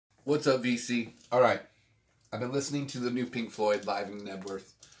What's up, VC? Alright, I've been listening to the new Pink Floyd live in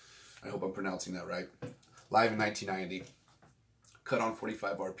Knebworth. I hope I'm pronouncing that right. Live in 1990. Cut on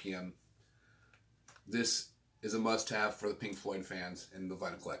 45 RPM. This is a must-have for the Pink Floyd fans and the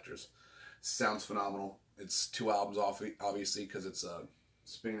vinyl collectors. Sounds phenomenal. It's 2 albums off, obviously, because it's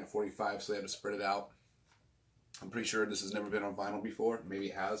spinning at 45, so they had to spread it out. I'm pretty sure this has never been on vinyl before. Maybe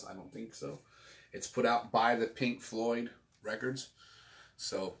it has. I don't think so. It's put out by the Pink Floyd Records.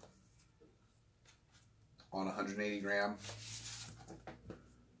 So, on 180 gram.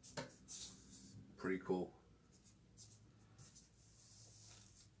 Pretty cool.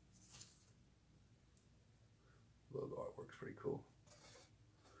 Logo artwork's pretty cool.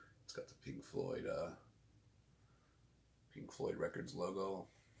 It's got the Pink Floyd Records logo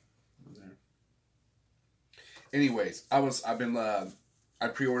on there. Anyways, I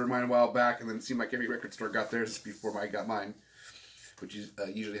pre-ordered mine a while back, and then it seemed like every record store got theirs before I got mine, which is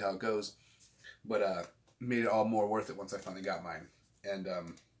usually how it goes. But made it all more worth it once I finally got mine. And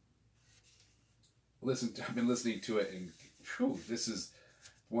I've been listening to it, and whew, this is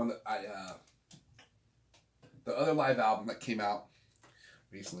one that the other live album that came out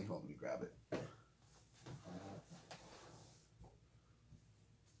recently. Hold on, let me grab it.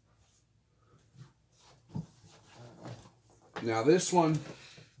 Now this one,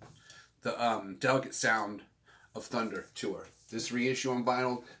 the Delicate Sound of Thunder tour. This reissue on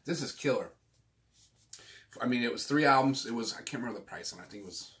vinyl, this is killer. I mean, it was 3 albums. It was, I can't remember the price on it. I think it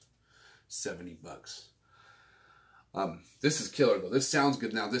was $70. This is killer though. This sounds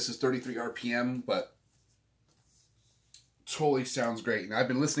good. Now this is 33 RPM, but totally sounds great. And I've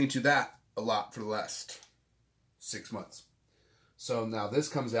been listening to that a lot for the last 6 months. So now this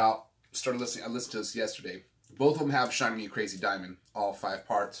comes out. I listened to this yesterday. Both of them have Shine On You Crazy Diamond, all 5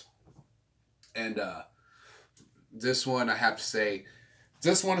 parts. And this one, I have to say,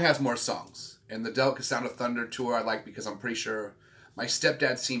 this one has more songs. And the Delicate Sound of Thunder tour I like because I'm pretty sure my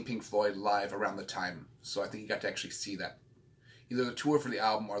stepdad seen Pink Floyd live around the time. So I think he got to actually see that. Either the tour for the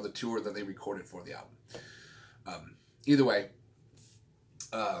album or the tour that they recorded for the album. Either way,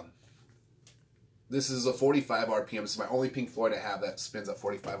 this is a 45 RPM. This is my only Pink Floyd I have that spins at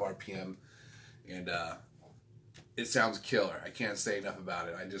 45 RPM. And it sounds killer. I can't say enough about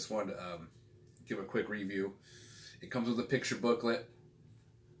it. I just wanted to give a quick review. It comes with a picture booklet.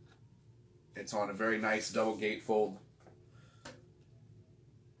 It's on a very nice double gatefold.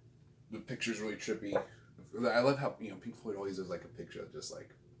 The picture's really trippy. I love how, Pink Floyd always does like a picture that just like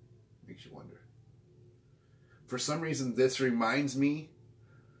makes you wonder. For some reason, this reminds me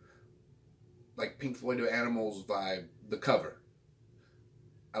like Pink Floyd to Animals vibe, the cover.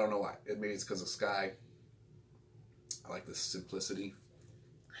 I don't know why. Maybe it's because of Sky. I like the simplicity.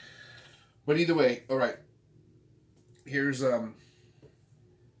 But either way, alright. Here's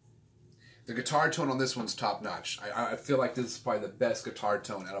the guitar tone on this one's top notch. I feel like this is probably the best guitar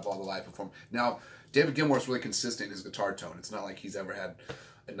tone out of all the live performance. Now, David Gilmour's really consistent in his guitar tone. It's not like he's ever had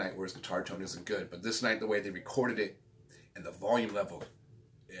a night where his guitar tone isn't good. But this night, the way they recorded it and the volume level.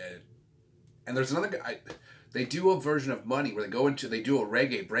 And there's another guy. They do a version of Money where they do a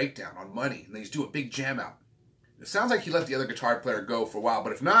reggae breakdown on Money. And they just do a big jam out. It sounds like he let the other guitar player go for a while.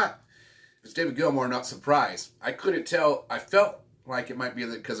 But if not, if it's David Gilmour, not surprised. I couldn't tell. I felt like it might be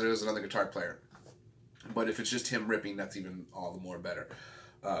because there is another guitar player. But if it's just him ripping, that's even all the more better.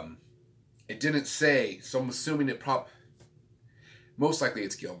 It didn't say, so I'm assuming most likely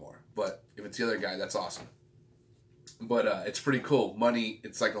it's Gilmour. But if it's the other guy, that's awesome. But it's pretty cool. Money,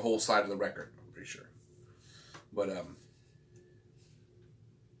 it's like a whole side of the record, I'm pretty sure. But, let's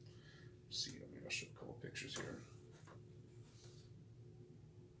see, I'll show a couple pictures here.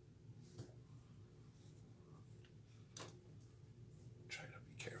 Try to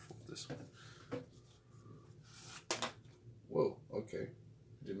be careful with this one. Whoa, okay.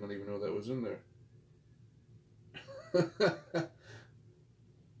 Did not even know that was in there.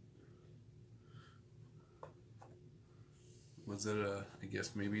 Was it I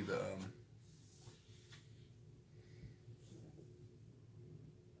guess maybe the,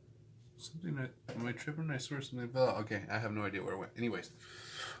 something that, am I tripping? I saw something about, okay, I have no idea where it went. Anyways,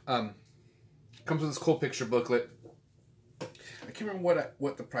 comes with this cool picture booklet. I can't remember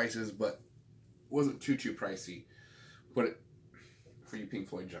what the price is, but it wasn't too pricey. But for you Pink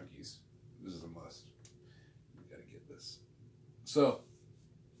Floyd junkies, this is a must. You gotta get this. So,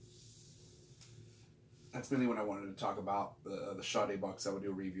 that's mainly what I wanted to talk about. The Sade box, I would do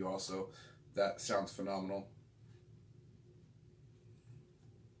a review also. That sounds phenomenal.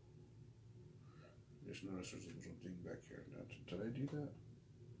 Just noticed there's a little thing back here. Did I do that?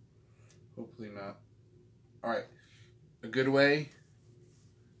 Hopefully not. Alright. A good way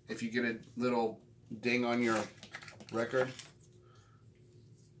if you get a little ding on your record,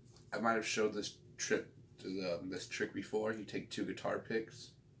 I might have showed this trick before. You take 2 guitar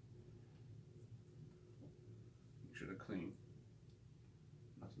picks. Make sure they're clean.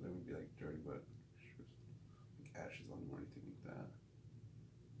 Not so they would be like dirty, but like ashes on them or anything like that.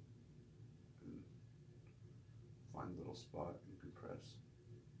 And find a little spot and compress.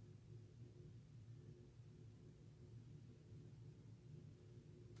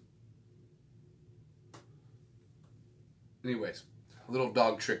 Anyways, a little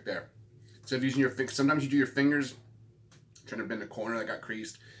dog trick there. So if using your sometimes you do your fingers, trying to bend a corner that got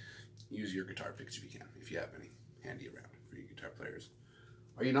creased. Use your guitar picks if you can, if you have any handy around for you guitar players.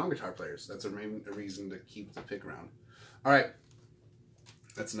 Or you non-guitar players. That's a reason to keep the pick around. All right,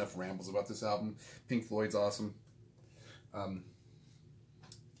 that's enough rambles about this album. Pink Floyd's awesome.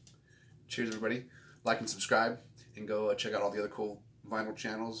 Cheers, everybody. Like and subscribe, and go check out all the other cool vinyl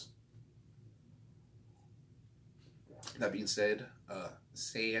channels. That being said,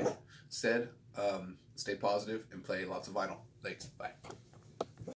 stay positive and play lots of vinyl. Thanks. Bye.